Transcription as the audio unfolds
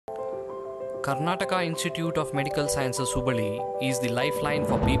Karnataka Institute of Medical Sciences Hubballi is the lifeline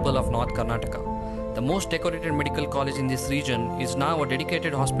for people of North Karnataka. The most decorated medical college in this region is now a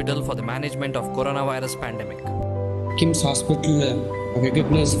dedicated hospital for the management of coronavirus pandemic. KIMS Hospital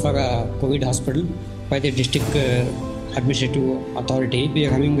recognized for a COVID hospital by the district administrative authority. We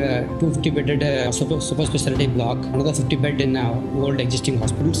are having a 250-bedded super specialty block, another 50 bed in old existing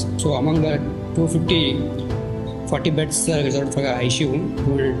hospitals. So among the 40 beds reserved for ICU,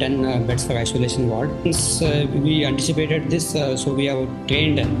 210 beds for isolation ward. Since we anticipated this, so we have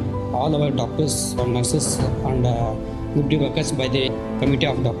trained all our doctors, or nurses and duty workers by the committee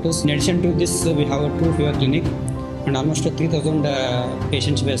of doctors. In addition to this, we have a 2 fever clinic and almost 3,000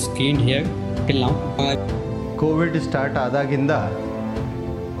 patients were screened here till now. Covid start ಆದಾಗಿಂದ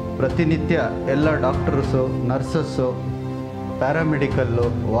ಪ್ರತಿನಿತ್ಯ ಎಲ್ಲ doctors, nurses, paramedical,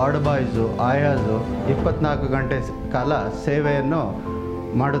 ward boys, ಆಯಾಸು 24 ಗಂಟೆ ಕಾಲ ಸೇವೆಯನ್ನು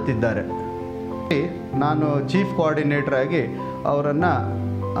ಮಾಡುತ್ತಿದ್ದಾರೆ. ನಾನು chief coordinator ಆಗಿ ಅವರನ್ನು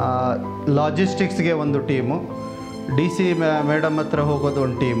ಲಾಜಿಸ್ಟಿಕ್ಸ್ಗೆ ಒಂದು ಟೀಮು, DC ಮೇಡಮ್ ಹತ್ರ ಹೋಗೋದು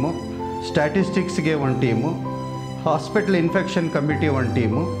ಒಂದು ಟೀಮು, ಸ್ಟ್ಯಾಟಿಸ್ಟಿಕ್ಸ್ಗೆ ಒಂದು ಟೀಮು, ಹಾಸ್ಪಿಟಲ್ ಇನ್ಫೆಕ್ಷನ್ ಕಮಿಟಿ ಒಂದು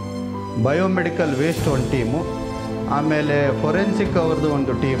ಟೀಮು, ಬಯೋಮೆಡಿಕಲ್ ವೇಸ್ಟ್ ಒಂದು ಟೀಮು, ಆಮೇಲೆ ಫೊರೆನ್ಸಿಕ್ ಅವ್ರದ್ದು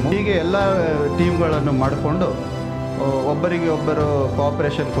ಒಂದು ಟೀಮು, ಹೀಗೆ ಎಲ್ಲ ಟೀಮ್ಗಳನ್ನು ಮಾಡಿಕೊಂಡು ಒಬ್ಬರಿಗೆ ಒಬ್ಬರು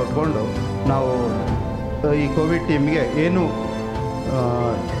ಕೋಆಪ್ರೇಷನ್ ಕೊಟ್ಕೊಂಡು ನಾವು ಈ ಕೋವಿಡ್ ಟೀಮ್ಗೆ ಏನು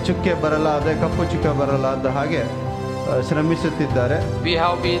ಚುಕ್ಕೆ ಬರಲಾದ ಕಪ್ಪು ಚುಕ್ಕೆ ಬರಲಾದ ಹಾಗೆ ಶ್ರಮಿಸುತ್ತಿದ್ದಾರೆ. We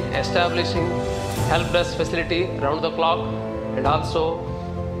have been establishing help desk facility round the clock and also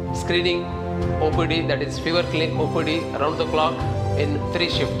screening OPD, that is fever clinic OPD round the clock in 3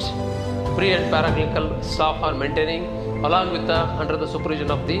 shifts. Pre and paraclinical staff are maintaining along with under the supervision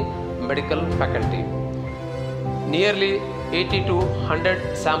of the medical faculty. Nearly 80 to 100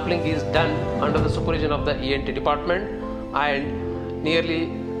 sampling is done under the supervision of the ENT department and nearly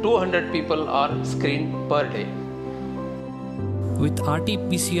 200 people are screened per day. With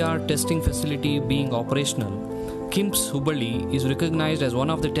RT-PCR testing facility being operational, KIMS Hubballi is recognized as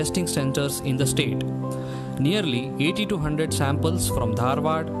one of the testing centers in the state. Nearly 80 to 100 samples from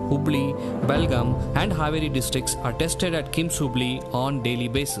Dharwad, Hubballi, Belgaum and Haveri districts are tested at KIMS Hubballi on daily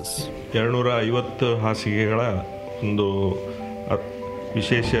basis. 250 ಹಾಸಿಗೆಗಳ ಒಂದು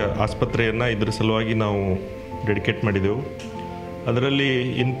ವಿಶೇಷ ಆಸ್ಪತ್ರೆಯನ್ನು ಇದರ ಸಲುವಾಗಿ ನಾವು dedicate ಮಾಡಿದೆವು. ಅದರಲ್ಲಿ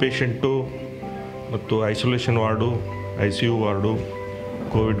ಇನ್ಪೇಷಂಟು ಮತ್ತು isolation ward, ICU ward,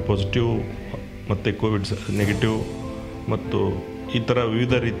 Covid positive ಮತ್ತು ಕೋವಿಡ್ ನೆಗೆಟಿವ್ ಮತ್ತು ಈ ಥರ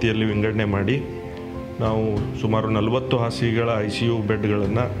ವಿವಿಧ ರೀತಿಯಲ್ಲಿ ವಿಂಗಡಣೆ ಮಾಡಿ ನಾವು ಸುಮಾರು 40 ಹಾಸಿಗೆಗಳ ICU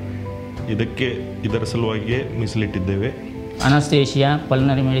ಬೆಡ್ಗಳನ್ನು ಇದರ ಸಲುವಾಗಿಯೇ ಮೀಸಲಿಟ್ಟಿದ್ದೇವೆ. Anaesthesia,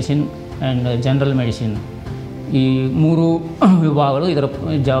 pulmonary medicine and general medicine ಈ 3 ವಿಭಾಗಗಳು ಇದರ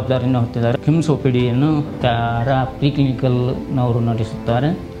ಜವಾಬ್ದಾರಿಯನ್ನು ಹೊತ್ತಿದ್ದಾರೆ. KIMS OPDಯನ್ನು ಪ್ರೀಕ್ಲಿನಿಕಲ್ನವರು ನಡೆಸುತ್ತಾರೆ.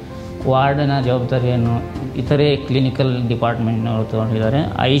 ವಾರ್ಡನ ಜವಾಬ್ದಾರಿಯನ್ನು ಇತರೆ ಕ್ಲಿನಿಕಲ್ ಡಿಪಾರ್ಟ್ಮೆಂಟ್ನವರು ತಗೊಂಡಿದ್ದಾರೆ.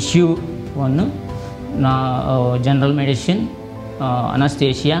 ICUವನ್ನು general medicine,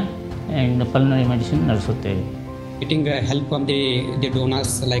 anaesthesia and pulmonary medicine ನಡೆಸುತ್ತೇವೆ. Getting help from the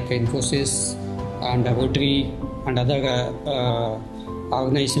donors like Infosys and Rotary and other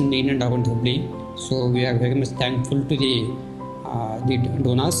organizations in and around Hubballi. So we are very much thankful to the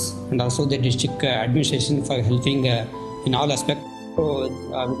donors and also the district administration for helping in all aspects. So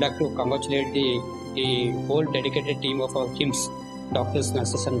I would like to congratulate the whole dedicated team of our KIMS, doctors,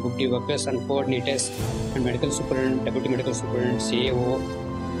 nurses and duty workers and coordinators and medical superintendent, deputy medical superintendent, CAO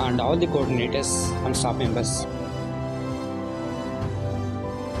and all the coordinators and staff members.